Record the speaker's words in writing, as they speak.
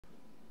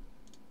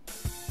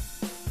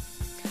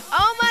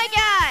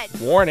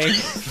Warning,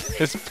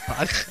 this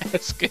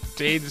podcast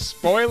contains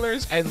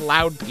spoilers and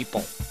loud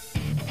people.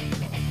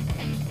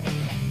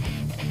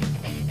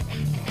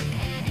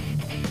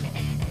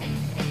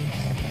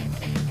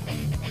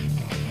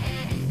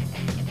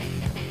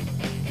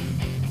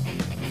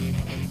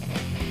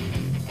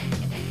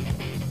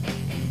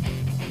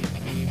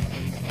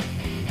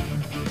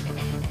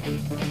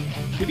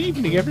 Good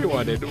evening,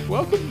 everyone, and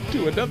welcome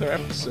to another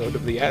episode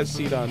of the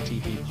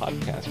ASOTV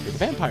podcast for the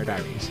Vampire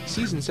Diaries,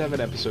 Season 7,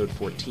 Episode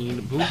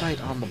 14,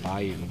 Moonlight on the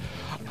Bayou.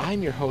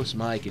 I'm your host,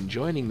 Mike, and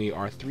joining me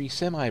are three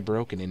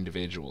semi-broken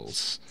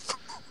individuals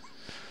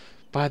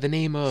by the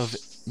name of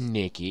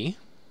Nikki.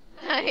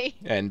 Hi.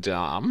 And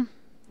Dom.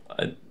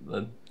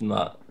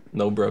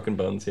 No broken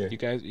bones here.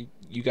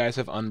 You guys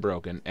have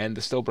unbroken, and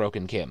the still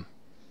broken Kim.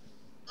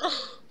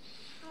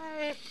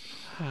 Hi.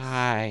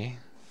 Hi.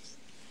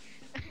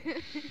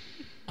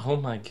 Oh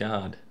my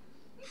god.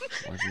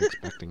 Wasn't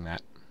expecting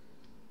that.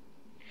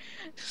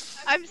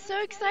 I'm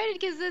so excited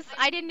because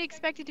I didn't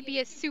expect it to be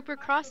a super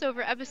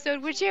crossover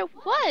episode, which it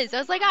was. I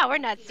was like, we're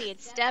not seeing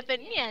Stefan.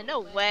 Yeah, no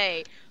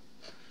way.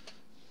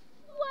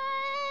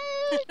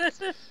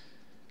 What?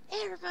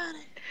 Everybody.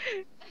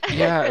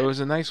 Yeah, it was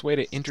a nice way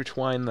to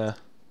intertwine the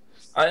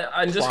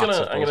I'm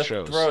gonna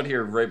shows. throw it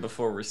here right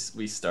before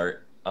we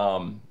start.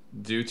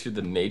 Due to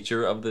the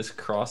nature of this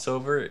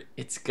crossover,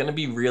 it's gonna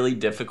be really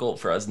difficult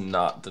for us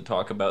not to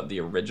talk about the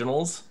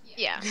originals.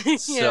 Yeah.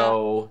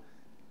 So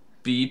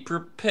be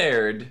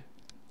prepared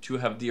to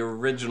have the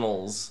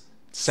originals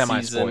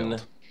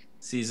semi-spoiled.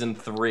 Season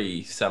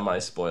 3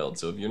 semi-spoiled.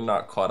 So if you're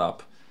not caught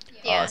up,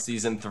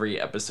 Season 3,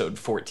 Episode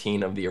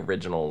 14 of the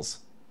originals,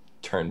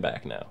 turn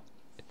back now.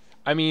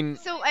 I mean...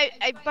 So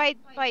I by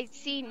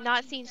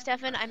not seeing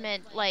Stefan, I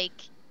meant, like,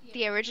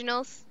 the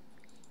originals.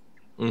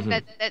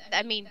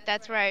 Mm-hmm.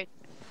 That's where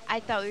I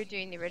thought we were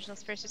doing the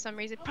originals first for some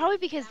reason. Probably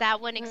because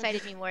that one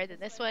excited me more than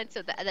this one,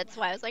 so that's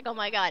why I was like, oh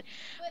my god.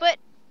 But,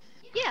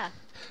 yeah.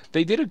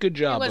 They did a good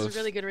job. It was a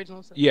really good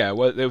original. So. Yeah,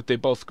 well, they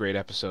both great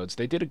episodes.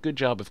 They did a good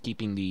job of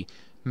keeping the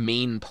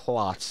main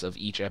plots of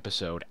each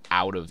episode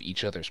out of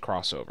each other's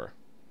crossover.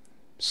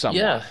 Somewhat.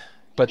 Yeah.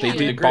 But they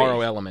did borrow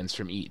elements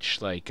from each.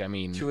 To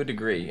a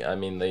degree.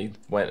 They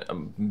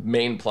went...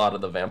 main plot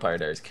of the Vampire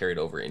Diaries carried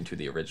over into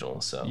the original,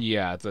 so...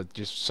 Yeah,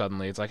 just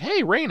suddenly it's like,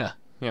 hey, Raina,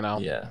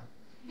 Yeah.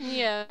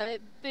 Yeah,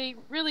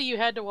 you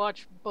had to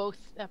watch both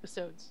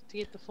episodes to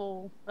get the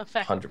full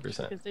effect. 100%.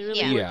 Because they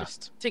really were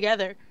just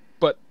together.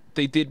 But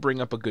they did bring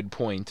up a good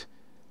point.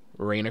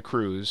 Raina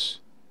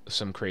Cruz,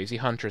 some crazy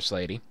huntress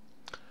lady.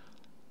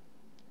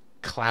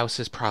 Klaus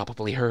has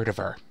probably heard of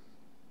her.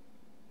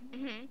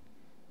 Mm-hmm.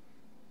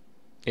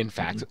 In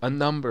fact, a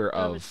number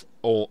of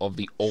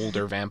the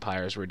older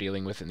vampires we're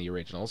dealing with in the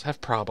originals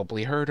have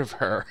probably heard of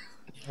her.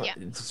 Yeah.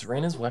 Does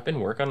Raina's weapon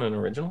work on an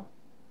original?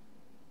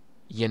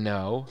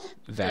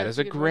 That is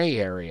a gray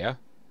area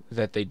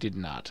that they did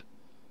not.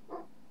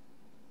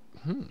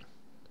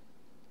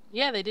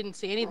 Yeah, they didn't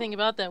say anything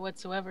about that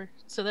whatsoever.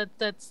 So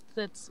that's.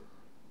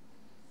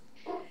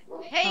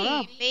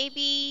 Hey,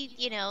 maybe,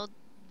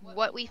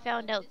 what we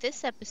found out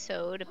this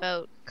episode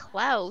about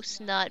Klaus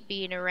not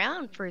being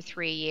around for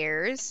 3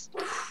 years.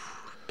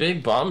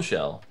 Big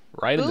bombshell.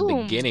 Right in the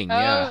beginning,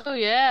 yeah. Oh,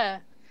 yeah.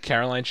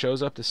 Caroline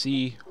shows up to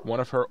see one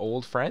of her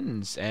old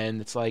friends,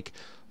 and it's like,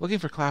 looking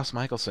for Klaus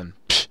Michelson.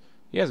 Psh,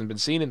 he hasn't been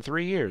seen in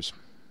 3 years.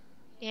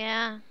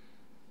 Yeah.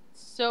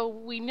 So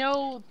we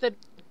know that,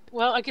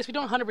 well, I guess we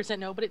don't 100%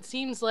 know, but it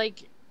seems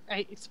like,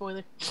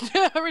 spoiler,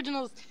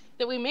 originals,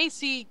 that we may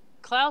see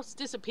Klaus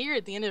disappear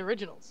at the end of the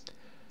originals.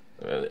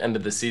 End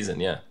of the season,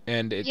 yeah.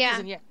 And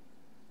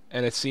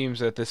it seems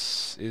that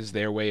this is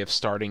their way of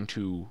starting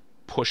to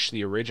push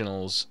the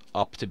originals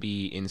up to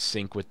be in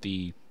sync with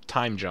the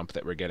time jump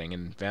that we're getting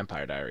in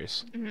Vampire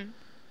Diaries. Mm-hmm.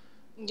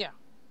 Yeah.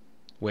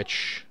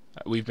 Which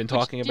we've been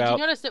talking about.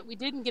 Did you notice that we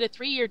didn't get a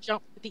 3-year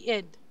jump at the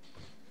end?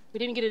 We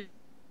didn't get a...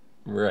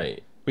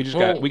 Right. We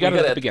got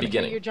it at the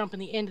beginning. 3-year jump in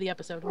the end of the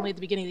episode, only at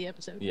the beginning of the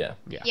episode. Yeah.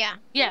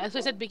 Yeah, as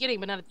I said,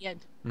 beginning, but not at the end.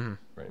 Mm-hmm.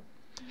 Right.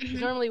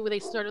 Normally, when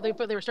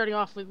they were starting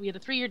off, we had a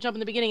 3-year jump in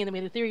the beginning, and then we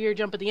had a 3-year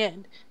jump at the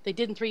end. They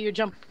didn't 3-year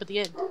jump at the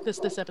end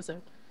this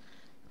episode.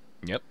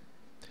 Yep.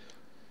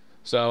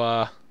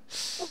 So,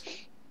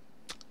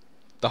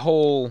 the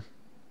whole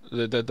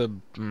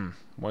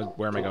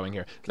where am I going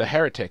here? The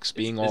heretics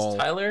being Is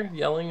Tyler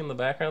yelling in the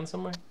background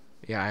somewhere?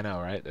 Yeah, I know,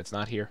 right? It's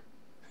not here.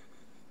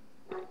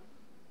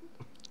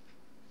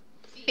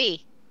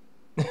 B.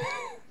 Why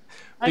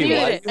do you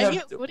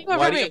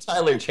have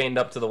Tyler chained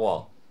up to the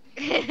wall?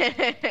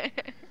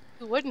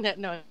 Who wouldn't have?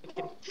 No.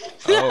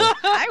 Oh.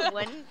 I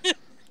wouldn't.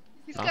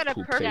 He's Not got a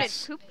poop permanent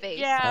face. poop face.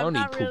 Yeah, I don't I'm need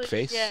not poop really,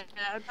 face. Yeah,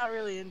 I'm not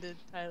really into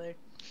Tyler.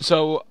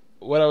 So,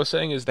 what I was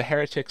saying is the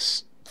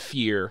heretics'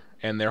 fear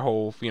and their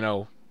whole,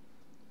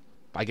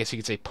 I guess you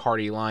could say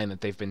party line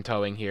that they've been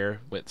towing here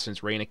since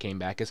Raina came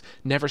back is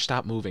never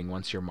stop moving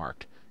once you're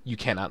marked. You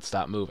cannot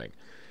stop moving.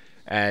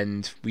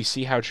 And we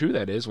see how true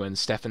that is when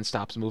Stefan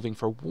stops moving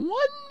for 1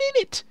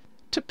 minute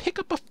to pick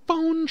up a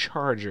phone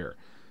charger.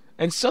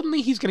 And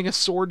suddenly he's getting a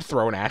sword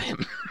thrown at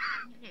him.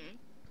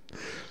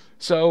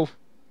 So,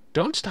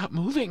 Don't stop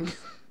moving.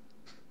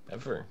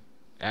 Ever.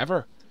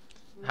 Ever.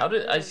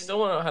 I still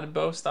want to know how did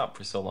Bo stop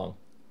for so long?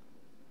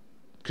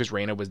 Because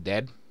Reyna was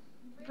dead.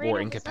 Reyna Or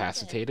was not dead.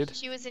 incapacitated.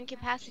 She was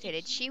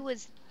incapacitated. She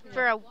was,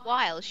 for a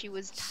while, she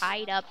was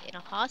tied up in a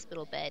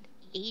hospital bed,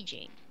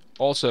 aging,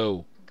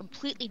 Also,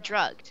 completely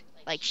drugged.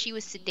 Like, she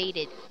was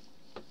sedated.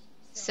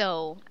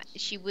 So,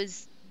 she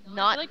was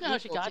not I like how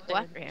she able got to go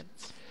there. after him.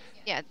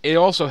 it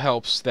also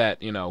helps that,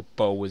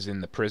 Bo was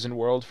in the prison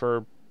world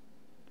for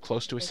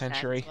close to a There's that as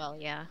century. well,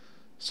 yeah.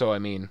 So, I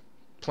mean,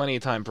 plenty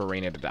of time for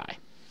Reyna to die.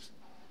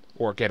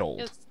 Or get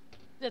old.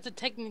 That's a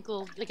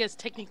technical, I guess,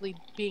 technically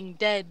being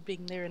dead,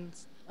 being there in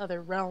this other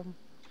realm.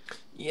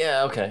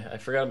 Yeah, okay. I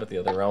forgot about the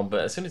other realm,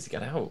 but as soon as he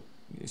got out,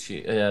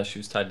 she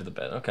was tied to the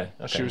bed. Okay.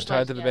 She was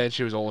tied to the bed,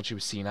 she was old, she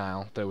was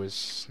senile. There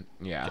was,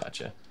 yeah.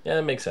 Gotcha. Yeah,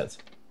 that makes sense.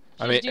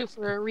 She's due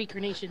for a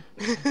reincarnation.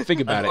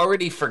 Think about I've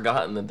already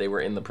forgotten that they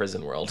were in the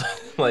prison world.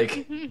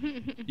 Like,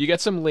 You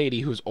get some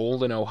lady who's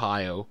old in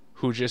Ohio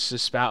who just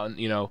is spouting,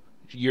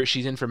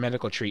 she's in for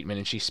medical treatment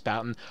and she's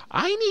spouting,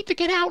 I need to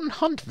get out and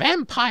hunt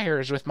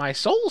vampires with my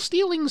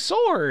soul-stealing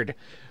sword.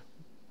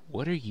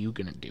 What are you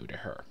going to do to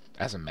her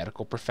as a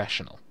medical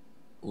professional?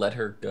 let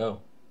her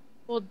go.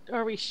 Well,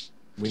 are we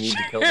We need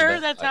to kill sure the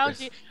that's how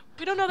vampires.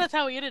 we don't know that's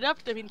how he ended up.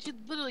 I mean, she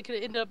literally could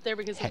have ended up there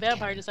because the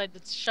vampire Headcanon.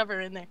 decided to shove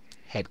her in there.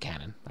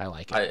 Headcanon. I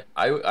like it.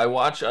 I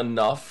watch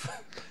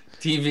enough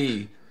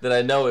TV that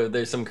I know if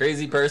there's some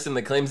crazy person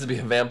that claims to be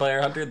a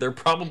vampire hunter, they're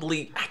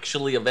probably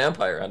actually a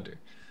vampire hunter.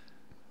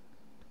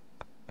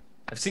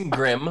 I've seen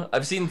Grimm.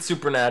 I've seen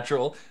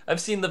Supernatural. I've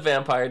seen the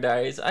Vampire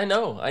Diaries. I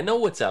know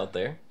what's out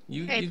there.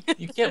 You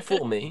can't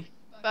fool me.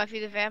 Buffy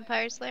the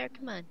Vampire Slayer,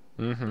 come on.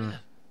 Mm-hmm.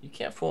 You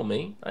can't fool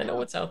me. I know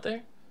what's out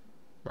there.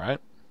 Right?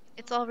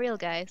 It's all real,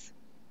 guys.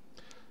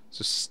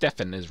 So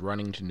Stefan is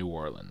running to New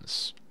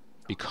Orleans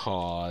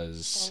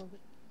because All of it.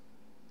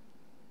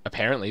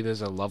 apparently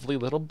there's a lovely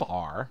little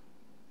bar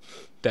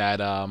that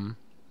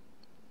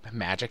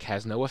magic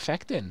has no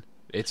effect in.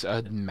 It's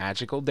a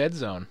magical dead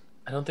zone.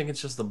 I don't think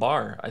it's just the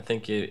bar. I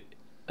think it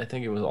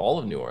was all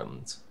of New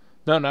Orleans.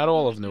 No, not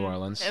all of New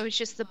Orleans. It was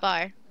just the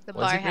bar. The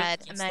Was bar it really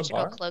had a just the magical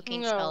bar?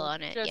 cloaking No, spell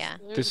on it, just- yeah.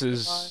 it was This the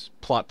is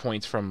plot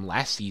points from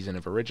last season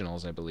of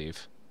Originals, I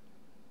believe.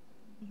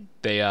 Mm-hmm.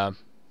 They,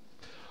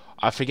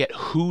 I forget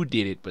who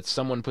did it, but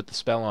someone put the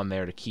spell on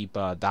there to keep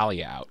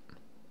Dahlia out.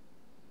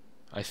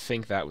 I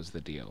think that was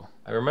the deal.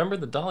 I remember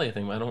the Dahlia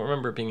thing, but I don't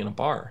remember it being in a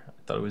bar. I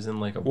thought it was in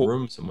like a Well-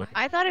 room somewhere.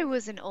 I thought it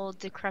was an old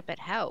decrepit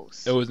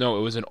house. It was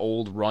an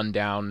old,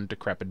 run-down,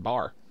 decrepit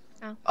bar.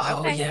 Oh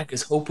okay. yeah,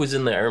 because Hope was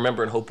in there. I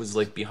remember, and Hope was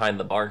like behind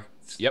the bar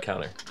Yep.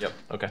 counter. Yep.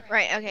 Okay.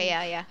 Right, okay,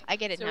 yeah. I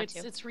get it So now, it's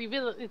too. it's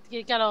revealed.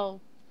 It got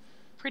all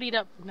prettied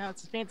up. Now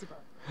it's a fancy bar.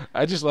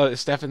 I just love it.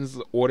 Stefan's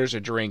orders a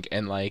drink,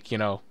 and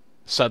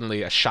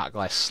suddenly a shot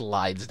glass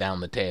slides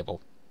down the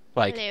table.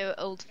 Like, Hello,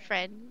 old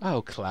friend.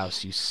 oh,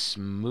 Klaus, you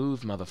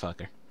smooth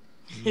motherfucker.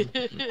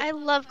 I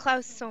love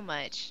Klaus so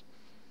much.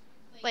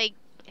 Like,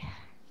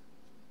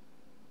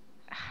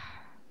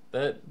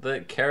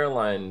 That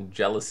Caroline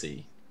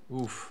jealousy.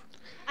 Oof.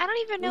 I don't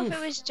even know if Oof.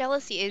 it was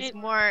jealousy.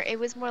 It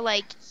was more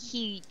like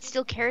he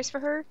still cares for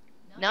her.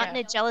 Not in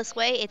Yeah. a jealous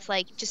way. It's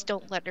like, just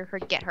don't let her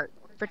get hurt.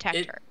 Protect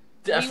It- her.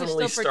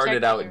 Definitely still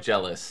started protecting out her.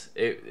 jealous.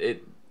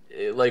 It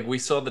like we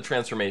saw the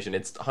transformation.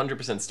 It's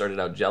 100% started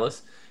out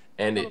jealous,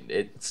 and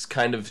it's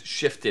kind of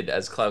shifted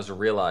as Klaus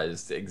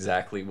realized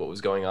exactly what was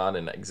going on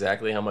and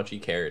exactly how much he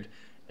cared.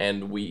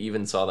 And we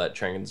even saw that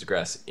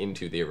transgress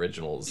into the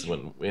originals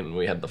when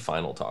we had the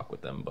final talk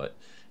with them. But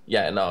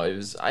yeah, no, it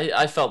was.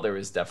 I felt there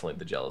was definitely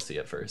the jealousy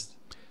at first.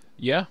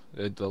 Yeah,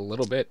 a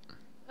little bit.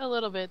 A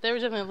little bit. There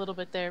was definitely a little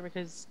bit there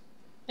because,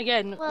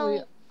 again,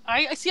 Well-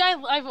 I see.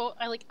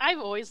 I've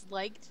always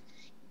liked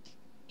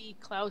the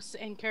Klaus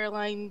and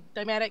Caroline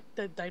dynamic.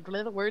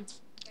 The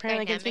words.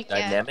 Apparently I can't speak.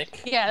 Dynamic. Yeah.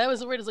 Dynamic. Yeah, that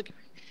was the word I was looking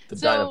The for.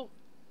 So,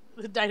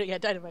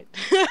 dynamite.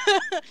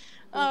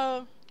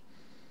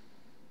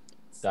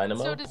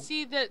 Dynamo. So to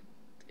see that,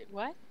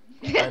 what?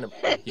 Dynamo.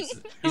 He's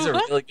a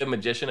really good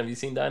magician. Have you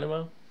seen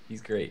Dynamo?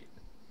 He's great.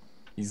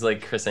 He's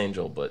like Chris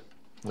Angel, but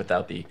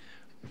without the.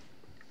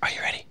 Are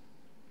you ready?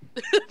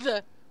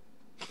 the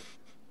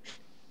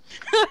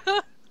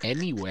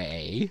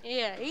Anyway,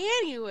 yeah.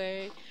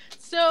 Anyway,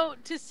 so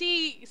to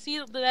see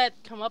that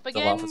come up The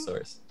again.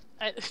 Dilophosaurus.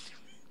 I'm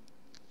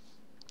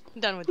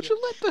done with would you.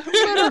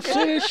 you let her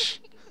fish?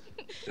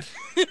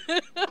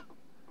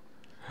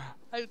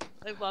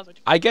 I've lost my.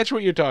 I get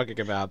what you're talking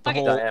about. The Okay.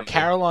 whole Diameter.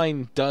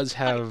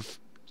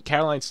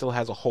 Caroline still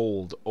has a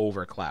hold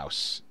over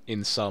Klaus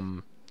in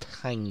some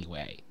tiny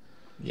way.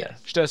 Yeah.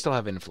 She does still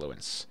have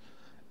influence,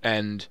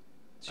 and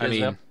She I has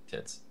mean, vampire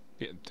tits.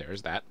 yeah,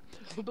 there's that.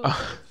 Boobs.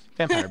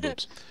 Vampire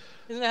boobs,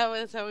 Isn't that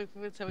that's how we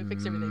fix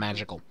everything?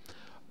 magical.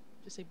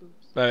 Just say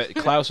boobs.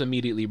 Klaus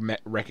immediately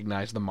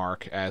recognized the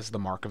mark as the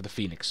mark of the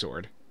Phoenix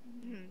Sword.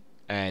 Mhm.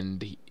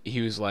 And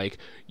he was like,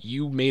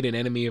 you made an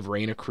enemy of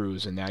Reina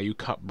Cruz, and now you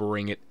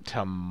bring it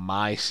to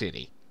my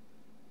city.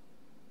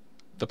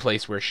 The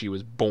place where she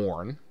was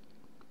born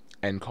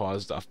and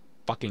caused a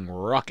fucking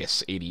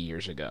ruckus 80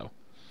 years ago.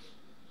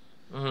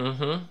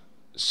 Mm-hmm.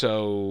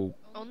 So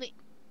Only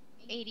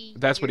 80.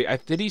 that's what years?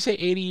 did he say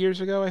 80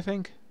 years ago, I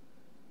think?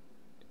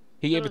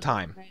 He gave a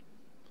time.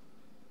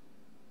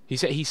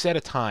 He said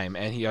a time,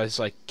 and he has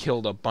like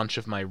killed a bunch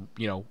of my,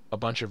 a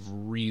bunch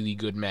of really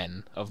good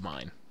men of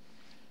mine.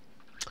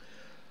 I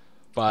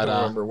But don't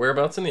remember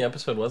whereabouts in the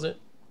episode was it.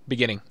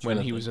 beginning when Trying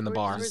to he was think. in the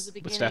bar Towards the with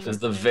beginning. Stefan. Is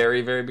the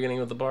very, very beginning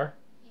of the bar?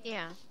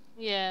 Yeah.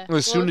 Yeah.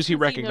 As soon as he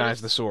since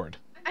recognized the noticed- sword.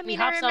 I He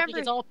mean, I hops up, he remember.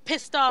 gets all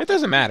pissed off. It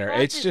doesn't "You matter,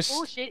 brought it's this just-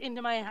 bullshit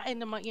into my Yeah,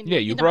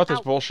 you into brought my this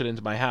house." bullshit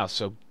into my house,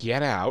 so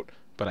get out.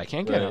 But I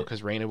can't get out Right.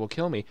 because Raina will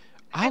kill me.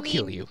 I'll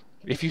kill mean, you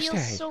It if you feels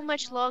stay. so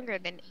much longer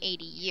than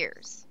 80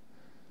 years.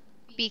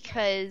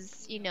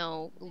 Because,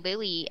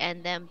 Lily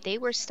and them, they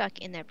were stuck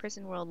in that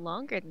prison world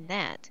longer than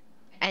that.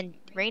 And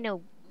Reina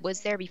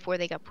was there before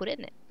they got put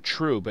in it.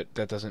 True, but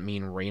that doesn't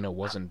mean Raina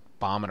wasn't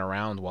bombing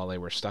around while they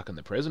were stuck in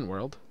the prison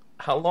world.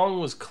 How long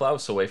was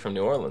Klaus away from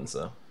New Orleans,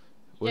 though?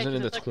 Was it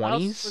in the 'cause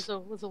Klaus 20s?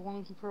 Was a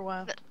long for a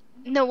while.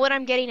 No, what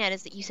I'm getting at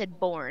is that you said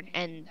born,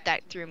 and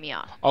that threw me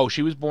off. Oh,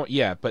 she was born.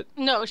 Yeah, but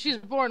No, she was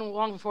born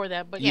long before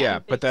that. But yeah, yeah,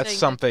 but that's saying that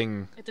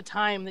something. at the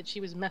time that she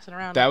was messing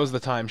around. That was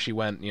the time she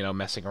went,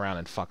 messing around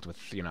and fucked with,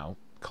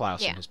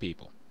 Klaus Yeah. and his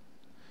people.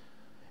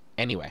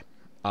 Anyway,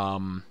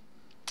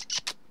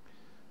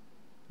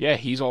 yeah,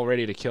 he's all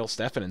ready to kill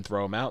Stefan and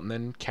throw him out, and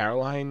then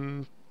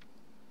Caroline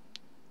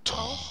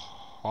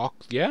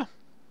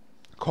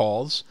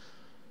calls.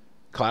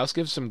 Klaus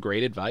gives some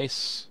great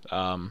advice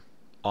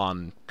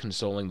on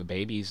consoling the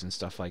babies and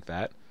stuff like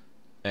that.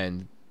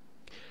 And,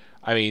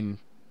 I mean,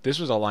 this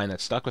was a line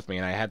that stuck with me,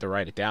 and I had to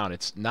write it down.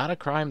 It's not a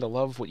crime to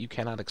love what you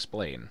cannot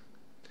explain.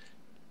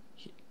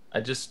 I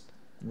just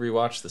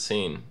rewatched the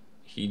scene.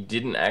 He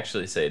didn't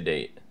actually say a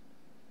date.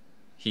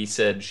 He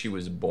said she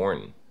was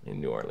born in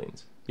New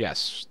Orleans.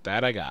 Yes,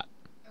 that I got.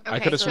 I Okay,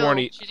 could have so- sworn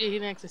he. She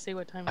didn't actually say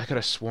what time. I could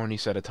have sworn he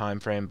said a time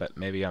frame, but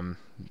maybe I'm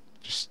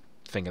just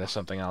thinking of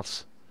something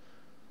else.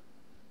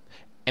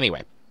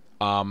 Anyway,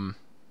 so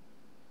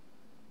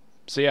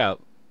yeah,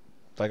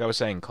 like I was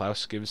saying,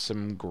 Klaus gives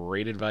some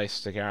great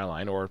advice to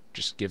Caroline, or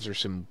just gives her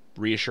some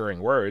reassuring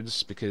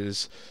words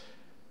because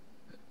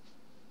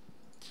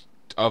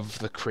of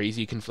the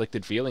crazy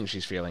conflicted feelings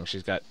she's feeling.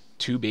 She's got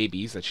 2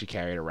 babies that she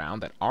carried around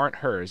that aren't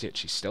hers, yet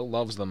she still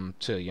loves them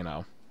to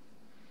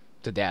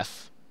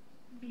death.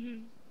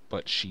 Mhm.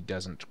 But she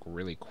doesn't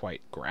really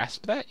quite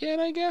grasp that yet,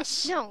 I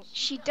guess. No,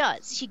 she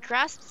does. She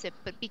grasps it,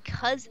 but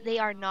because they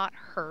are not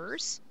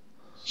hers,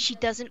 she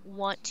doesn't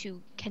want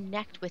to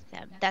connect with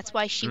them. That's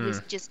why she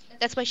was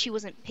that's why she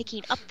wasn't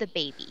picking up the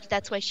baby.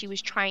 That's why she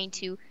was trying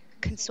to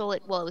console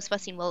it while it was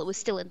fussing, while it was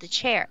still in the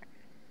chair.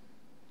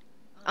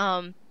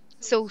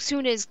 So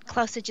soon as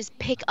Klaus said just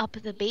pick up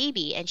the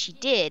baby, and she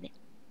did,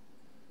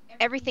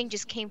 everything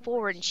just came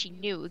forward, and she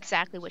knew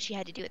exactly what she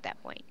had to do at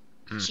that point.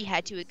 She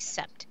had to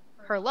accept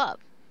her love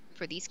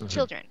for these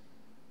children.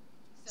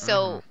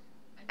 So,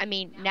 I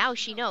mean, now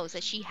she knows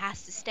that she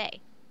has to stay.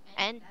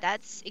 And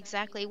that's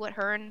exactly what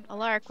her and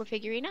Alaric were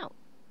figuring out.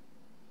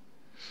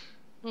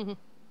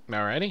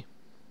 Alrighty.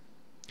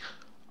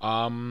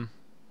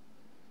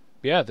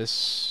 Yeah,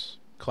 this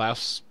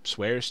Klaus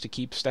swears to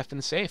keep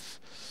Stefan safe.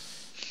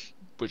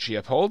 But she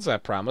upholds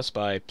that promise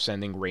by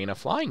sending Raina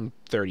flying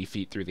 30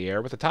 feet through the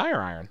air with a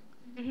tire iron.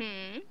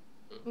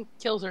 Mm-hmm.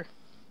 Kills her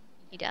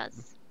He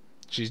does.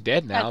 She's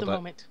dead now, at the but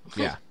moment.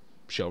 yeah,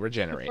 she'll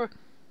regenerate.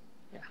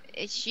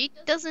 She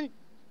doesn't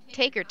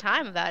take her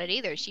time about it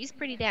either. She's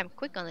pretty damn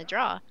quick on the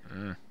draw.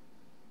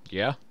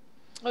 Yeah.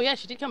 Oh yeah,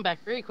 she did come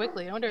back very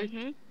quickly. I wonder.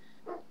 Mm-hmm.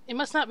 It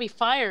must not be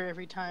fire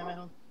every time. I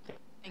don't think.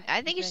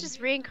 I think it's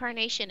just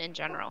reincarnation in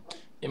general.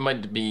 It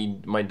might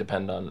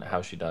depend on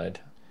how she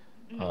died.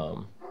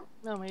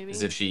 No, maybe.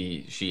 Because if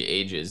she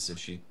ages, if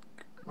she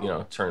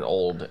turned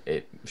old,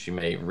 she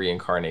may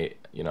reincarnate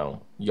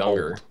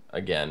younger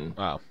again.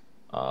 Wow.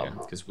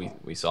 Because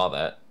we saw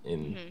that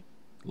in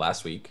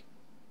last week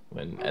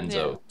when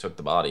Enzo took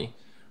the body,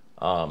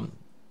 and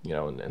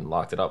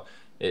locked it up.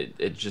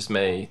 It just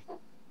may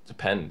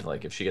depend.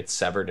 Like if she gets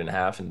severed in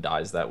half and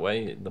dies that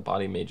way, the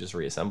body may just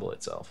reassemble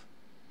itself.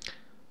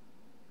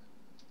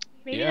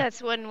 Maybe Yeah.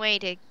 that's one way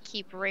to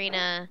keep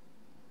Raina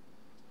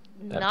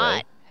At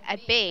not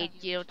at bay.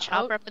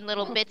 Chop her Out. up in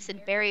little bits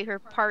and bury her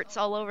parts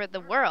all over the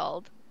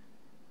world.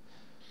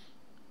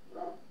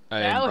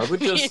 That I would would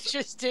be just-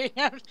 interesting.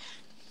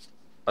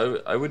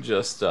 I would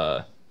just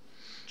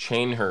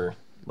chain her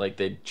like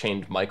they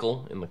chained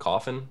Michael in the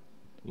coffin,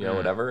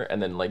 whatever,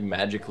 and then like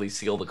magically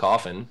seal the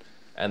coffin,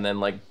 and then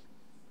like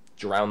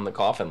drown the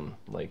coffin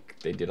like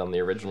they did on the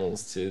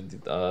originals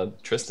to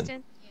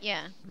Tristan.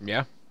 Yeah.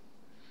 Yeah.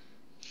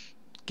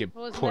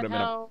 Wasn't Put that him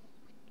in a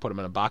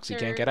how- box he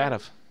can't get out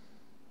of.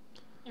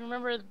 You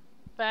remember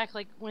back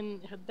like when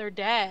their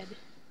dad,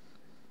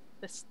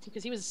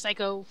 because he was a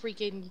psycho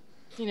freaking,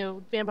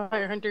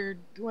 vampire hunter,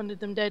 wanted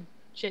them dead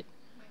shit.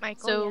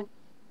 Michael. So,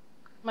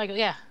 Michael,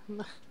 yeah.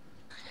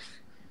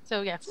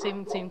 So yeah,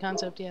 same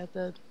concept. Yeah,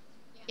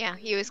 yeah,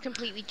 he was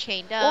completely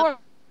chained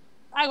up.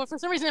 or for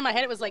some reason in my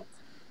head it was like,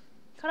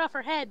 cut off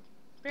her head,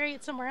 bury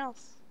it somewhere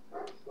else.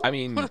 I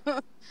mean,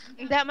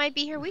 That might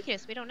be her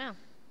weakness. We don't know.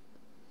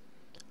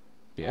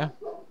 Yeah.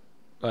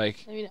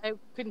 Like, I mean, I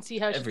couldn't see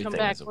how she'd come Everything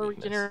back is a or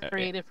weakness.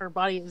 regenerate if her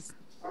body is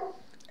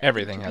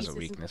everything two has a pieces in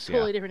weakness, yeah.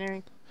 totally different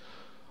area.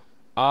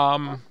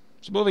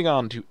 So moving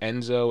on to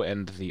Enzo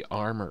and the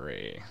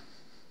Armory.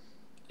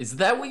 Is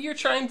that what you're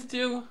trying to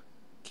do,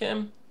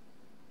 Kim?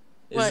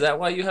 Is What? that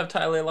why you have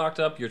Tyler locked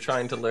up? You're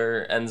trying to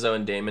lure Enzo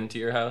and Damon to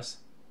your house?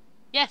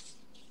 Yes.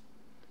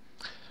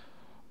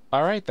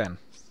 All right, then.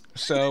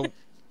 So,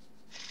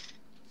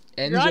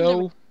 You're on to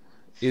Enzo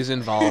is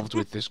involved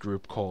with this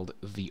group called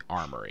the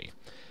Armory.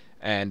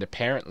 And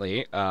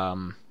apparently,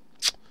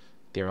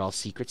 they're all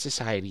secret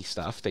society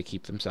stuff. They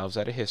keep themselves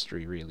out of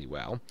history really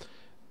well.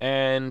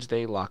 And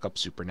they lock up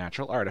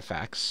supernatural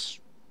artifacts.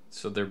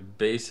 So they're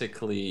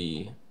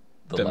basically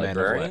the The men of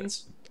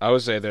librarians? I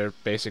would say they're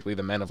basically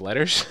the men of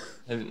letters.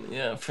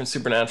 Yeah, from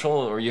Supernatural,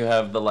 or you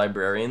have the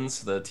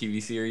librarians, the TV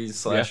series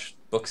slash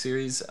book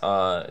series,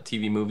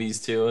 TV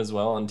movies too as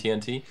well on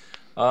TNT,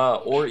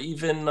 or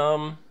even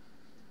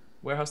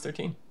Warehouse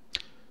 13.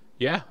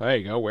 Yeah, there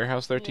you go.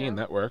 Warehouse 13, Yeah.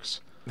 that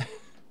works.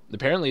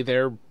 Apparently,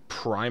 their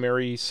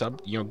primary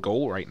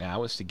goal right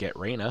now is to get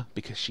Reyna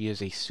because she is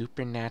a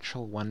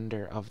supernatural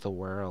wonder of the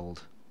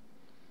world.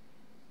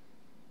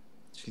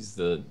 She's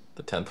the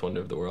 10th wonder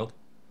of the world.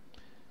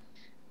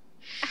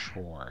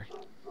 Sure.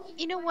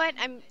 You know what?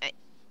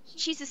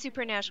 She's a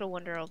supernatural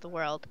wonder of the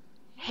world.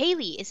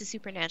 Haley is a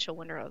supernatural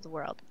wonder of the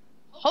world.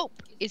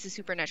 Hope is a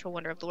supernatural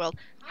wonder of the world.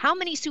 How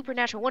many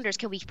supernatural wonders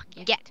can we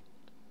fucking get?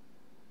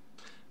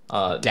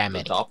 Damn the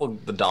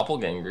it. the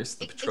doppelgangers,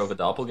 the Petrova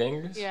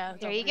doppelgangers. Yeah.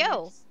 There you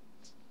go.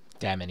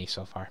 Damn many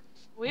so far.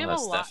 We have a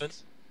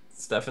lot.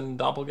 Stefan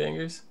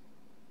doppelgangers.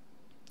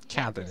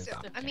 Counted as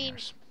I mean,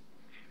 doppelgangers.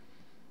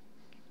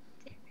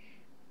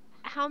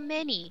 how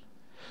many?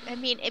 I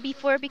mean,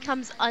 before it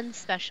becomes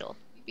unspecial.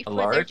 Before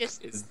they're Alaric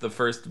just. is the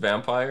first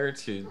vampire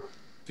to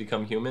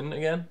become human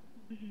again.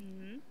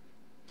 Mhm.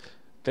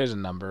 There's a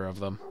number of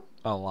them.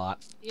 A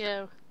lot.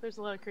 Yeah, there's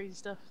a lot of crazy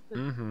stuff that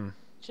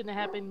shouldn't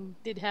have happened,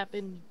 did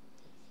happen.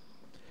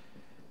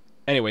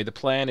 Anyway, the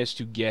plan is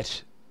to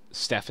get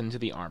Stefan to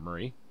the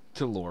Armory,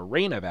 to lure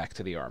Reyna back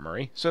to the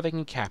Armory, so they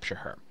can capture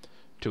her.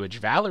 To which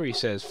Valerie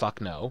says fuck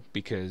no,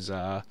 because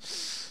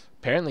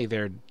apparently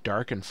they're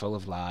dark and full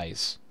of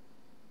lies.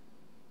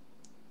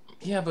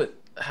 Yeah, but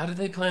how do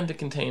they plan to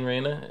contain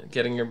Reyna,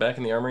 getting her back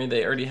in the armory?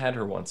 They already had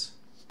her once.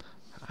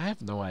 I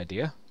have no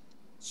idea.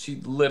 She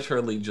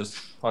literally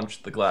just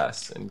punched the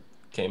glass and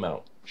came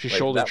out. She Like,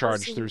 shoulder that was-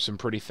 charged through some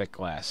pretty thick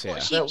glass, yeah. Well,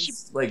 That she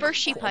was like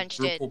first she punched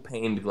it. quadruple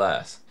paned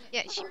glass.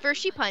 Yeah,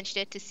 she punched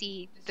it to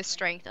see the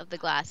strength of the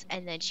glass,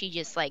 and then she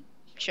just like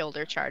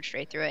shoulder charged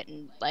right through it,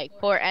 and like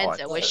poor I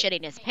Enzo was thought-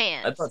 shitting his I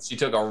pants. thought she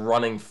took a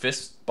running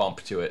fist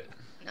bump to it.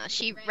 No,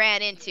 she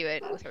ran into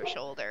it with her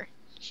shoulder.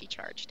 She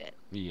charged it.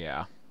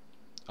 Yeah.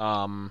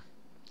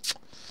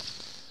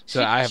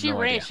 So I have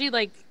no idea. She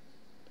like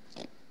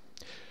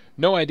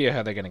No idea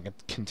how they're going to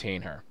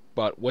contain her.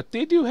 But what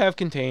they do have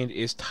contained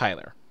is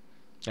Tyler.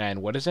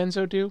 And what does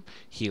Enzo do?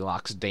 He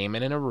locks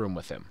Damon in a room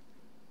with him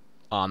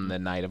on the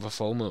night of a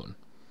full moon.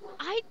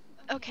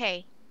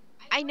 Okay.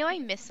 I know I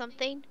missed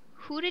something.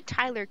 Who did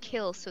Tyler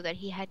kill so that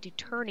he had to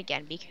turn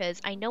again? Because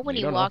I know when We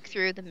he don't know. walked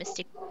through the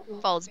Mystic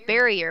Falls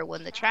barrier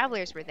when the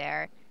travelers were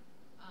there,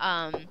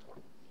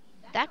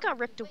 that got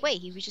ripped away.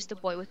 He was just a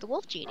boy with the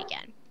wolf gene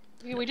again.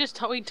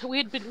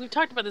 we've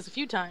talked about this a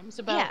few times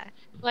about Yeah.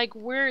 like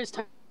where is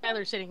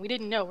Tyler sitting? We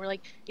didn't know. We're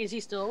like, is he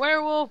still a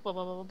werewolf? Blah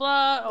blah blah blah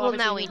blah. Well, Obviously,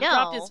 now we he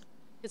dropped know.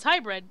 his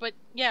hybrid, but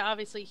yeah,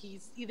 obviously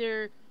he's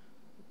either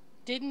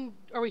didn't.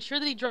 Are we sure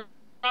that he dropped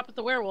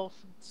the werewolf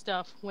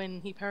stuff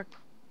when he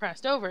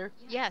passed over?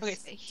 Yes.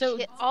 Okay, so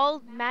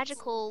all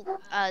magical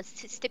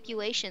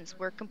stipulations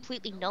were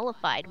completely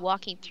nullified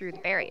walking through the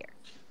barrier.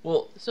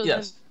 Well, so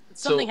yes. then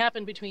something So-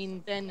 happened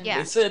between then and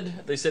Yeah.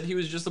 They said he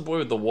was just a boy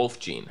with the wolf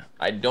gene.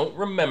 I don't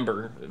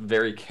remember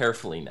very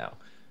carefully now.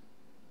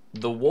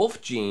 The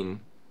wolf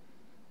gene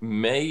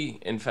may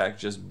in fact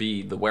just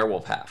be the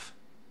werewolf half.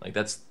 Like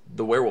that's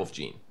the werewolf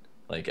gene.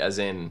 Like as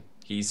in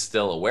he's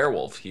still a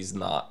werewolf. He's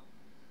not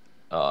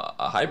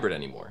a hybrid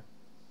anymore.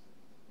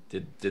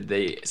 Did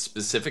they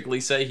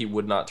specifically say he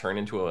would not turn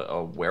into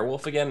a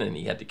werewolf again and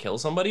he had to kill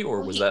somebody, or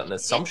Well, was he that an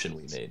assumption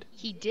we didn't. made?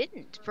 He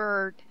didn't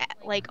for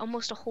like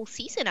almost a whole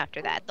season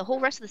after that. The whole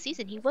rest of the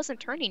season, he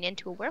wasn't turning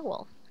into a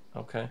werewolf.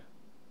 Okay.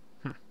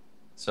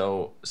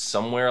 So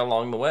somewhere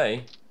along the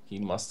way, he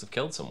must have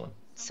killed someone.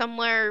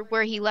 Somewhere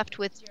where he left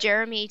with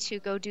Jeremy to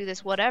go do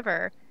this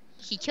whatever,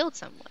 he killed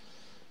someone.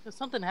 So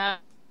something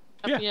happened.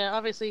 Yeah. Yeah,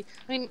 obviously.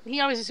 I mean,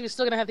 he obviously was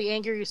still gonna have the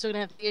anger. He was still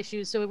gonna have the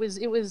issues. So it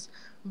was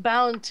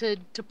bound to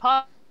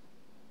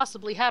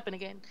possibly happen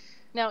again.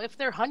 Now, if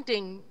they're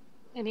hunting,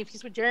 and if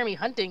he's with Jeremy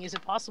hunting, is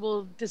it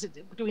possible?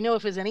 Do we know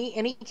if there's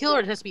any killer?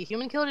 It has to be a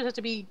human killer. It has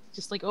to be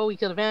just like, oh, he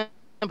killed a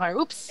vampire.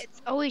 Oops.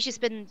 It's always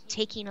just been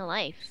taking a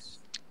life.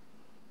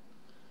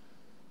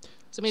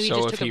 So maybe he So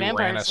just if took a he ran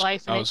vampire's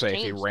life. And I it would say if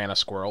he changed. ran a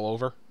squirrel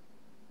over.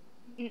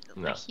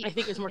 No. I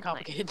think it's more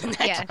complicated than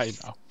that. Yes.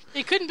 I know.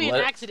 It couldn't be an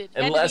accident.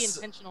 It had to be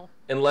intentional.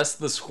 Unless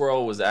the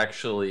squirrel was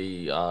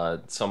actually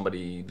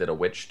somebody that a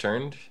witch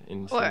turned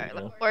into,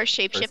 Or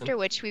shapeshifter,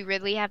 which we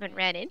really haven't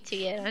ran into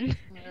yet on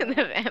the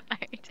Vampire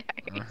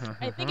Diaries.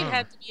 I think it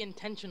had to be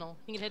intentional.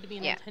 I think it had to be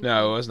an intentional.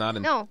 No, it was not.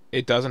 No.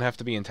 It doesn't have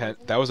to be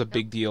intent. That was a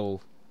big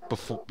deal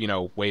before,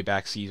 way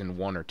back season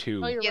 1 or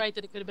 2. Oh, you're right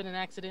that it could have been an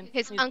accident.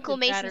 His Uncle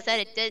Mason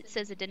said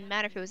says it didn't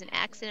matter if it was an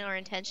accident or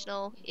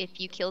intentional. If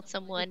you killed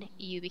someone,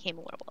 you became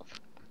a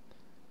werewolf.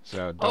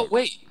 So Oh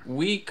wait,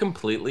 we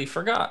completely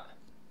forgot.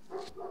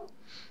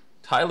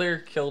 Tyler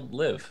killed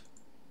Liv.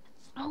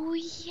 Oh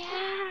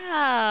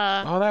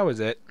yeah. Oh, that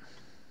was it.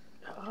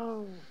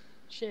 Oh,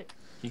 shit.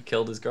 He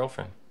killed his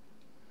girlfriend.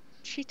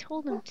 She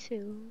told him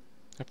to.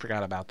 I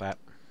forgot about that.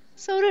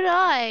 So did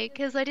I,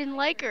 because I didn't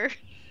like her.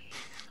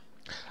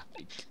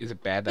 Is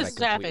it bad that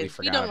This I completely happens. We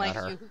forgot don't about like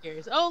her? you. Who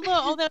cares? Oh,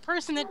 look. Oh, that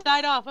person that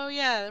died off. Oh,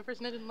 yeah. That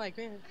person I didn't like.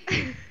 Man.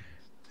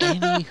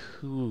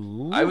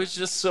 Anywho, I was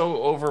just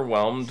so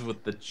overwhelmed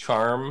with the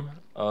charm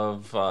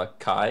of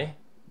Kai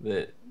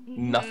that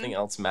nothing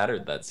else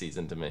mattered that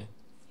season to me.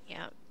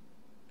 Yeah.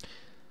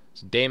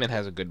 So Damon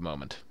has a good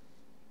moment.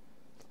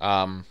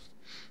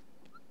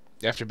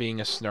 After being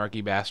a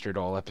snarky bastard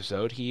all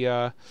episode, he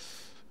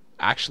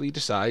actually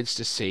decides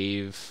to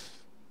save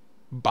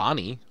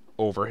Bonnie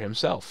over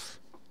himself.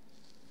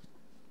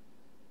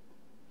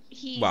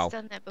 He's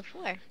done that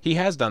before. He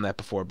has done that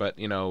before, but,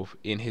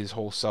 in his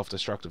whole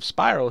self-destructive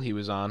spiral he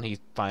was on, he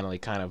finally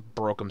kind of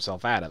broke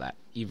himself out of that,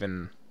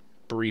 even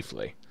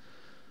briefly.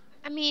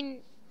 I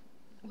mean,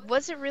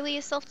 was it really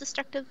a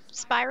self-destructive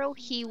spiral?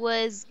 He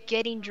was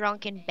getting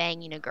drunk and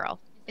banging a girl.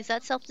 Is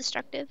that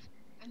self-destructive?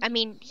 I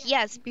mean,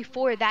 yes,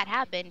 before that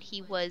happened,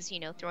 he was,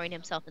 throwing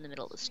himself in the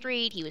middle of the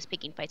street. He was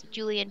picking fights with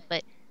Julian,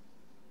 but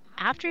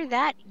after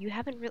that,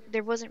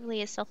 there wasn't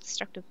really a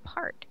self-destructive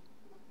part.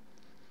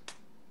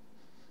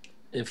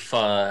 If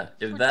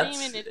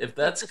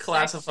that's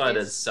classified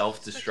as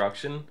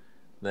self-destruction,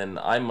 then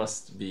I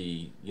must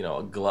be,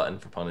 a glutton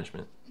for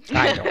punishment.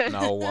 I don't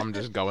know. I'm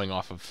just going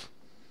off of...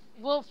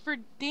 Well, for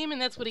Damon,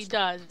 that's what he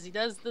does. He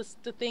does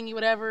the thing,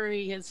 whatever.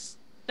 He has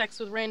sex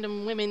with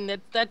random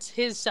women. That's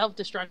his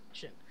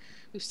self-destruction.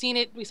 We've seen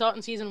it. We saw it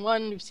in season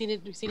 1. We've seen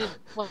it.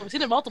 Well, we've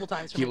seen it multiple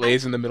times. He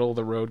lays in the middle of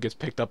the road, gets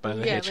picked up by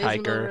the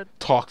hitchhiker,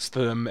 talks to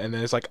them, and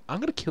then it's like,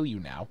 I'm gonna kill you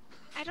now.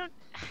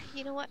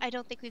 You know what? I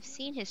don't think we've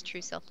seen his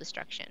true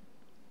self-destruction.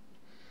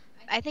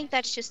 I think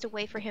that's just a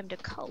way for him to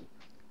cope.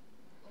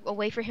 A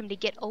way for him to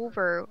get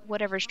over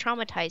whatever's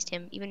traumatized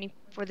him, even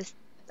for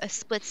a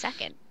split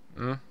second.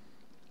 If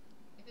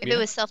it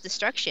was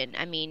self-destruction,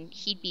 I mean,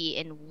 he'd be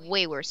in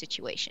way worse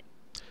situation.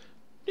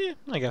 Yeah,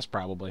 I guess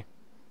probably.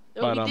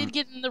 But, he did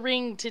get in the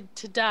ring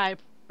to die,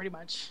 pretty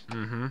much.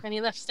 Mm-hmm. And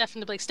he left Stefan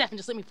to be like, Stefan,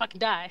 just let me fucking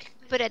die.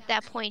 But at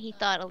that point, he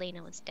thought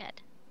Elena was dead.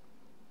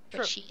 But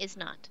True. she is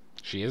not.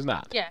 She is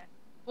not. Yeah.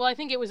 Well, I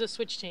think it was a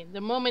switch change. The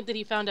moment that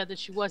he found out that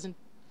she wasn't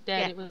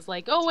dead, it was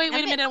like, oh, wait a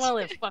minute, I want to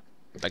live. Fuck.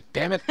 Like,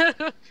 damn it.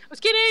 I was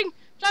kidding!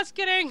 Just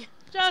kidding!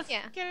 Just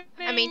kidding!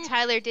 I mean,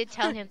 Tyler did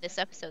tell him this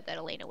episode that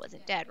Elena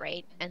wasn't dead,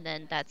 right? And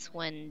then that's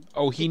when...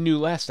 Oh, he knew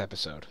last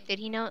episode. Did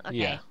he know? Okay.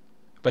 Yeah.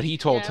 But he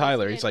told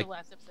Tyler, he's like...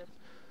 Last episode.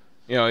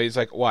 He's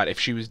like, what, if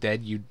she was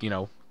dead,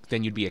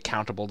 then you'd be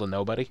accountable to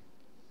nobody?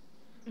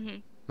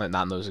 Mm-hmm.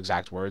 Not in those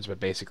exact words, but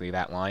basically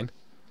that line.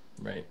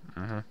 Right.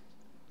 Mm-hmm.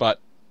 But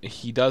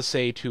he does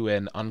say to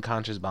an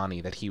unconscious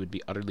Bonnie that he would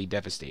be utterly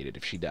devastated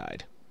if she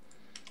died.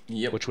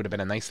 Yep. Which would have been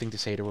a nice thing to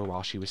say to her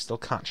while she was still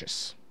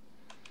conscious.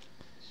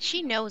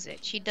 She knows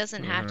it. She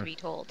doesn't have to be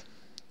told.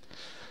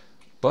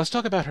 But let's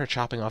talk about her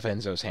chopping off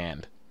Enzo's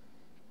hand.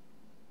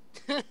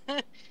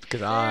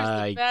 Because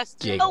I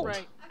giggled.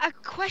 Right. A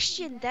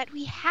question that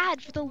we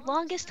had for the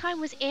longest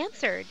time was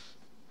answered.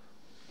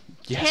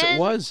 Yes, it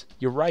was.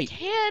 You're right.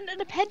 Can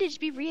an appendage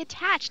be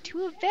reattached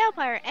to a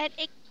vampire? And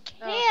it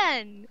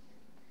can.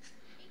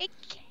 It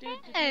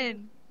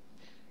can.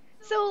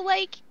 So,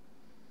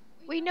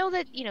 we know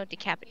that,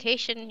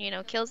 decapitation,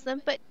 kills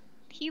them, but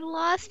he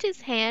lost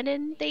his hand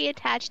and they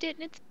attached it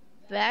and it's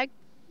back.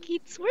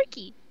 It's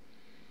worky.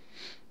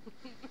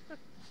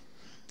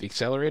 The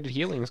accelerated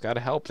healing's got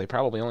to help. They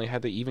probably only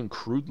had to even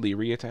crudely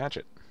reattach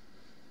it.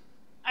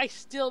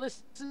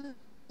 This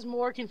is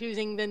more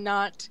confusing than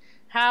not.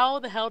 How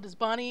the hell does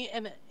Bonnie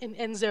and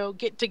Enzo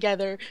get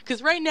together?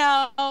 Because right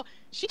now,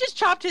 she just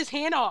chopped his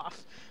hand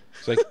off.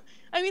 It's like...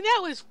 I mean, that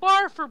was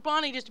far for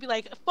Bonnie just to be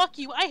like, fuck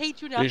you, I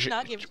hate you enough to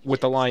not give a with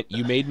shit. the line,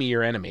 you made me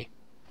your enemy.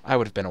 I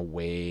would have been a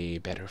way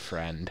better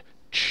friend.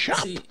 Chop!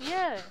 See,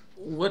 yeah.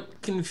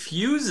 What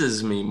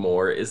confuses me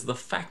more is the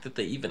fact that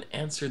they even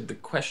answered the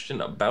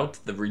question about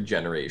the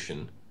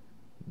regeneration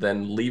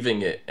than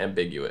leaving it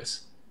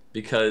ambiguous.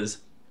 Because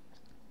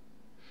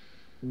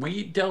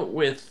we dealt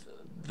with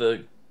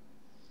the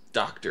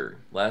doctor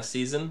last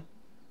season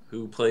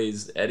who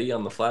plays Eddie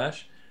on The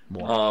Flash.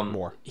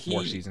 More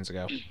seasons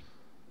ago.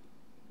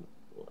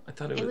 I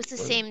thought it was the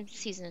same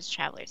season as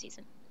Traveler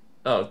season.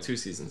 Oh, 2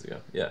 seasons ago.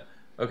 Yeah.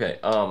 Okay.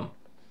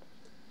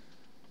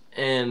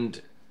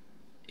 And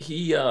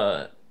he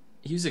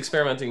he was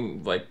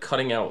experimenting, like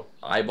cutting out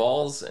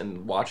eyeballs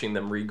and watching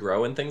them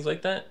regrow and things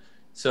like that.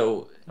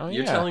 So Oh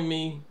you're yeah. telling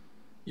me,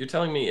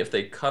 if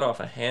they cut off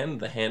a hand,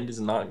 the hand is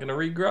not going to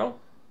regrow?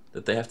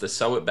 That they have to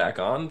sew it back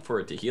on for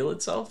it to heal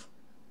itself?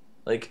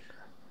 Like,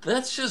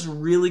 that's just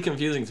really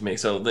confusing to me.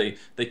 So they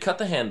cut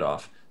the hand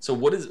off. So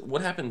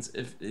what happens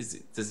if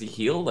does he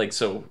heal? Like,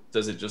 so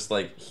does it just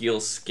like heal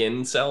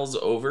skin cells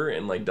over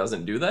and like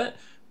doesn't do that?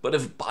 But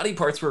if body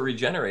parts were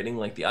regenerating,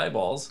 like the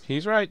eyeballs,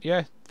 He's right.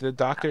 Yeah, the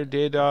doctor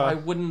did. why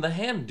wouldn't the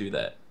hand do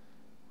that?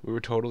 We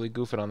were totally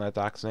goofing on that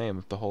doc's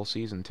name the whole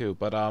season too.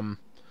 But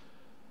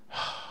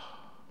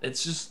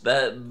It's just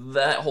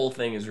that whole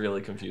thing is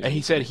really confusing. and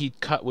he said he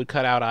would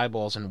cut out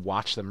eyeballs and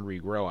watch them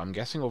regrow. I'm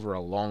guessing over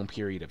a long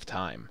period of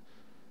time.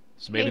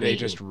 So maybe they Maybe.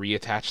 just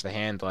reattach the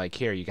hand. Like,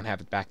 here, you can have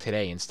it back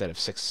today instead of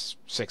 6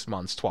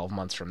 months, 12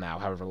 months from now,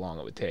 however long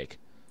it would take.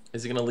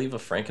 Is he gonna leave a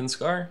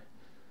Frankenscar?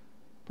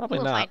 Probably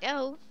We'll not. find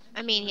out.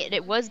 I mean,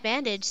 it was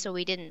bandaged, so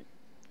we didn't,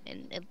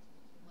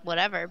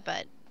 whatever.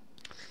 But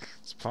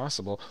It's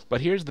possible. But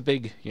here's the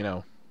big,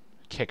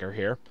 kicker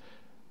here.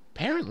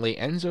 Apparently,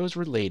 Enzo's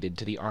related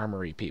to the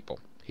Armory people.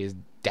 His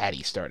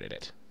daddy started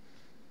it.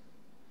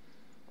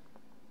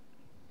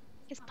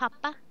 his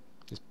papa.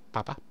 His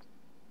papa.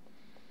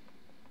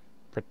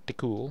 Pretty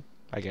cool,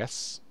 I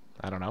guess.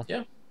 I don't know.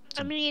 Yeah.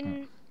 I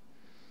mean,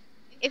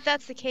 if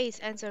that's the case,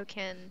 Enzo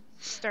can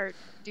start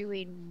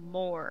doing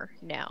more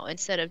now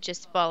instead of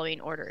just following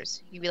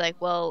orders. You'd be like,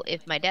 well,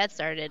 if my dad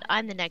started,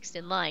 I'm the next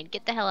in line.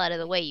 Get the hell out of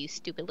the way, you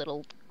stupid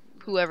little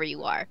whoever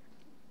you are.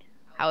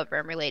 However,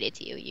 I'm related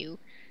to you.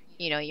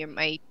 You're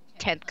my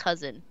 10th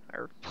cousin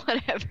or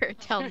whatever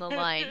down the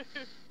line.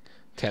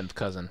 10th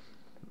cousin.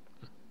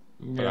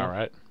 But Yeah.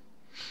 alright.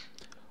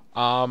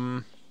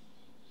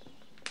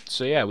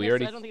 So yeah, we Yes,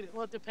 already... I don't think it,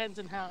 well, it depends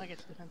on how. I guess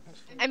it depends on.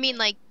 I mean,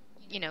 like,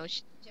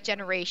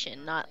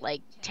 generation, not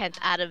like 10th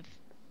out of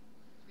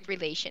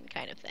relation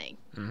kind of thing.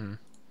 Mm-hmm.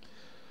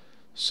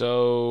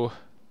 So,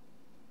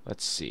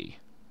 let's see.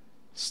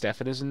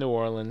 Stefan is in New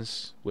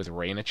Orleans with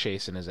Raina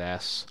chasing his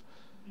ass.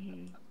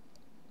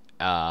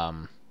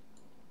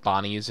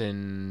 Bonnie is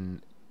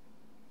in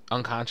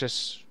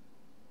unconscious,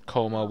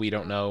 coma, we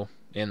don't know,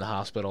 in the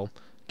hospital.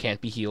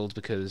 Can't be healed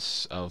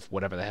because of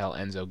whatever the hell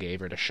Enzo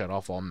gave her to shut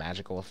off all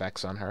magical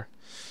effects on her.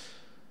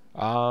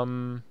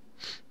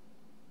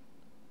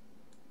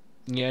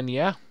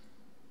 Yeah.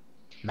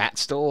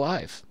 Matt's still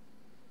alive.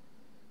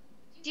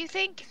 Do you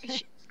think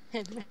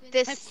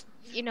this,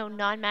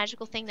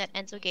 non-magical thing that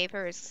Enzo gave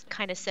her is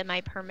kind of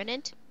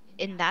semi-permanent,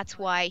 and that's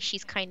why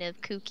she's kind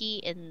of kooky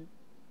in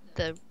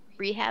the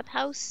rehab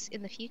house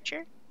in the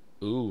future?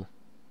 Ooh.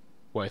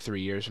 Why,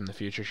 3 years from the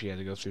future she had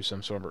to go through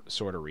some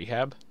sort of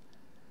rehab?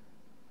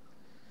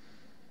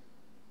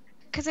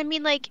 Because, I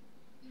mean, like,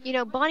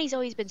 Bonnie's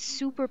always been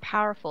super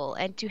powerful,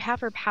 and to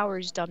have her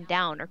powers dumbed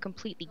down or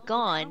completely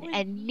gone,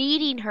 and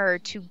needing her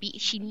to be,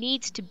 she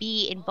needs to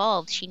be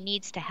involved, she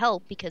needs to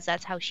help, because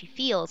that's how she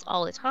feels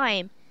all the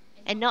time,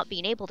 and not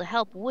being able to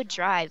help would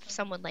drive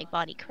someone like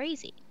Bonnie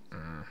crazy.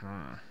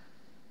 Mm-hmm.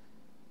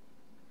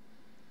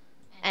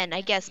 And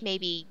I guess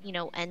maybe,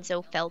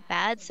 Enzo felt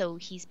bad, so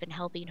he's been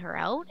helping her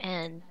out,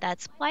 and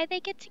that's why they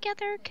get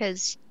together,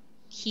 because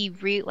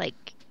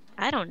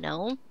I don't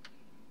know.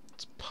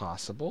 It's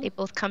possible. They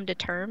both come to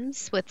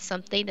terms with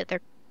something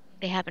that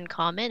they have in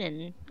common,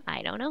 and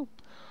I don't know.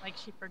 Like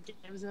she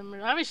forgives him.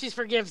 Obviously, she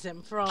forgives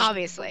him for all.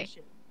 Obviously.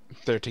 Bullshit.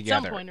 They're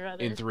together point or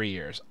other. in 3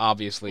 years.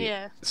 Obviously,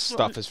 Yeah.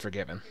 stuff is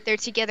forgiven. They're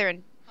together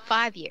in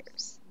 5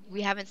 years.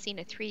 We haven't seen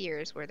a 3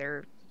 years where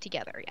they're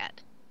together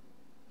yet.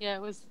 Yeah,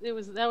 that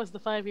was the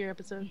 5-year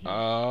episode.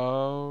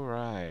 Oh,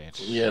 right.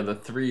 Yeah, the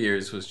 3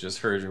 years was just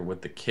her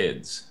with the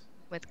kids.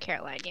 With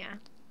Caroline, yeah.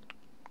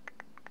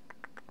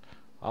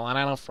 Well, and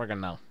I don't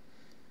friggin' know.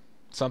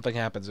 Something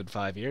happens in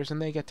 5 years and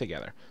they get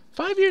together.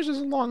 5 years is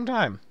a long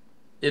time.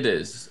 It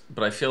is,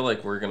 but I feel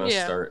like we're gonna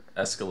Yeah. start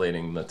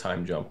escalating the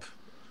time jump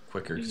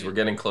quicker because we're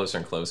getting closer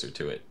and closer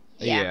to it,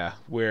 Yeah.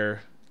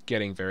 We're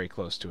getting very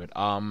close to it.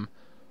 and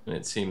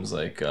it seems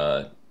like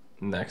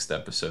next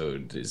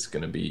episode is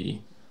gonna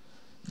be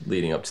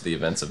leading up to the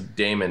events of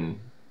Damon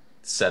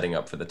setting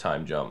up for the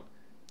time jump,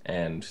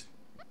 and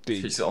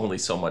there's only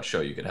so much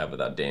show you could have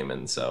without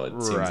Damon, so it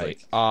seems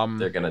Right. like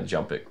they're gonna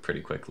jump it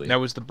pretty quickly.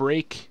 Now, is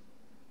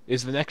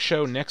the next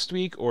show next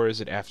week or is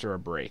it after a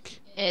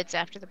break? It's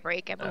after the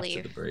break, I after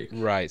believe. the break.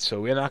 Right,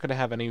 so we're not going to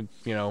have any,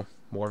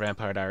 more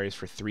Vampire Diaries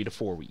for 3 to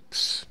 4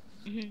 weeks.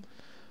 Mhm.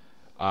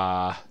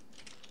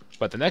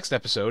 But the next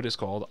episode is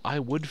called I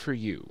Would For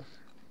You.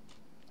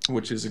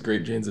 Which is a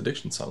great Jane's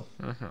Addiction song.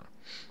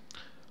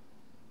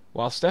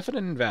 While Stefan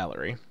and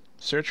Valerie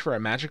search for a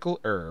magical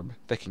herb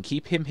that can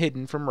keep him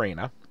hidden from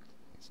Raina,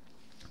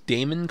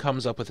 Damon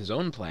comes up with his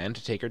own plan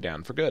to take her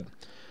down for good.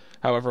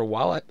 However,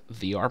 while at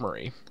the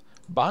armory,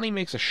 Bonnie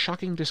makes a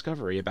shocking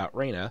discovery about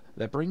Raina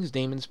that brings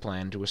Damon's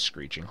plan to a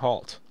screeching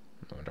halt.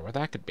 I wonder what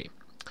that could be.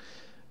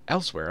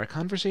 Elsewhere, a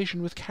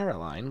conversation with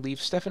Caroline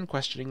leaves Stefan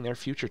questioning their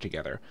future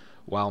together,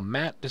 while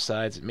Matt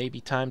decides it may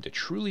be time to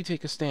truly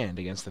take a stand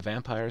against the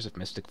vampires of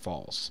Mystic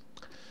Falls.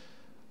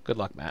 Good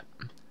luck, Matt.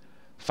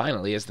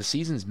 Finally, as the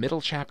season's middle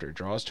chapter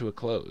draws to a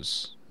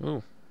close.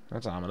 Ooh,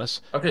 that's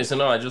ominous. Okay, so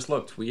no, I just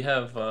looked. We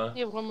have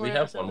We have one more we have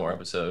episode. one more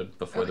episode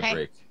before the Okay.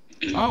 break.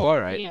 Oh, all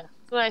right. Yeah.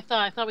 So I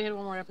thought we had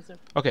one more episode.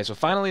 Okay, so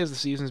finally, as the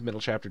season's middle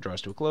chapter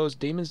draws to a close,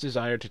 Damon's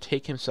desire to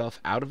take himself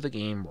out of the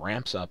game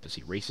ramps up as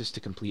he races to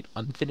complete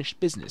unfinished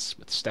business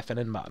with Stefan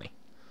and Bonnie.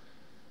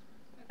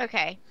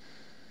 Okay.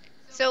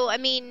 So, I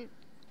mean,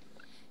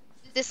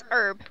 this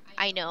herb,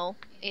 I know,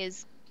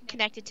 is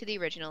connected to the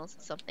originals.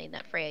 It's something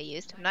that Freya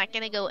used. I'm not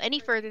going to go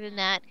any further than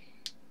that.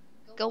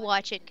 Go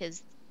watch it,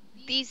 because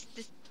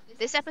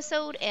this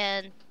episode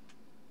and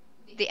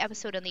the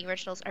episode on the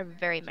originals are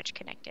very much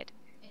connected.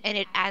 And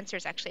it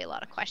answers actually a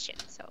lot of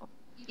questions. So,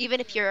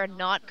 even if you're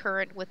not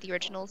current with the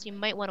originals, you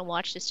might want to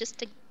watch this just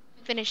to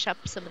finish up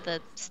some of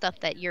the stuff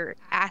that you're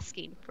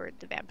asking for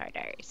the Vampire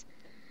Diaries.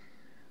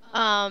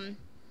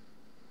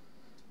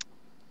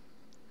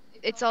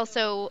 It's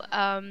also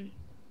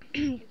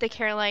the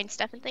Caroline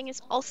Stefan thing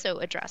is also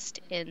addressed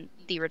in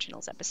the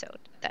originals episode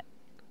that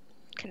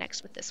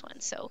connects with this one.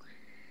 So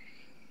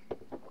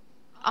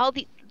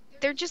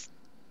they're just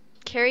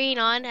carrying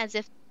on as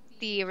if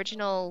the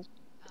original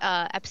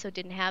episode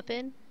didn't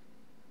happen,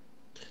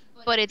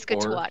 but it's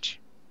good to Or- watch.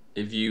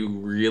 If you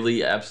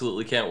really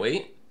absolutely can't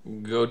wait,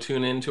 go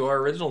tune into our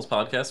originals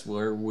podcast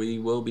where we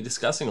will be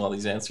discussing all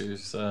these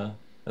answers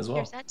as well.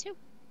 There's that too.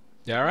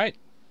 Yeah, all right.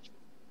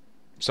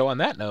 So on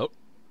that note,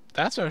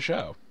 that's our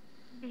show.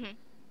 Mhm.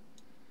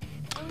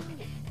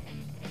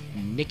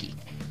 Nikki.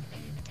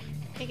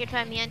 You can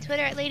find me on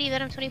Twitter at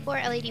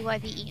LadyVenom24,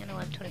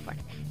 LadyYvenom24.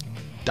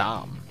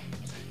 Dom.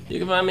 You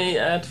can find me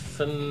at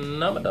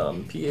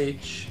Phenomedon,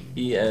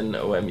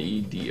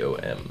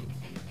 PHENOMEDOM.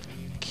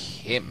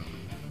 Kim.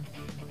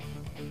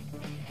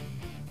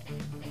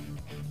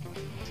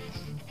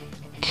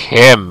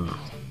 Kim.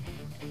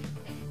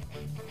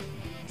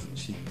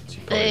 She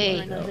Hey.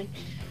 probably knows.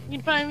 You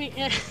can find me.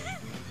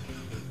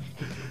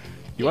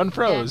 You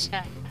unfroze.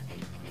 Yeah.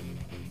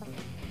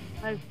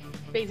 I'm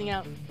phasing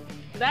out.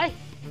 Did I?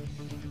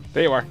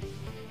 There you are.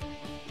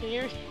 Can you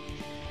hear me?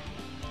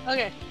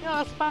 Okay.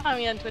 No, follow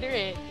me on Twitter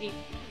at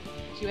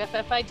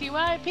UFFITY,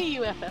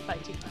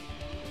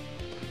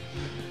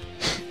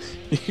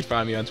 You can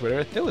find me on Twitter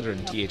at Thilladren,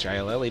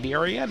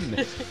 THILLADREN.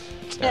 I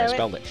Damn it.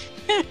 spelled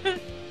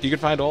it. You can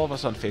find all of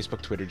us on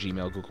Facebook, Twitter,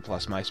 Gmail, Google+,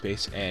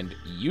 MySpace, and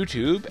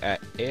YouTube at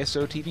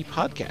ASOTV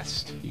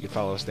Podcast. You can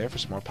follow us there for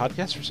some more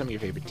podcasts for some of your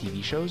favorite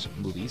TV shows,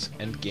 movies,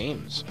 and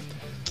games.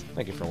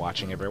 Thank you for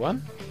watching,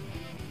 everyone.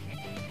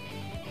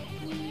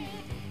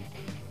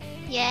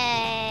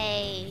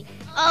 Yay!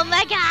 Oh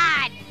my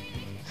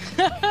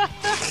god!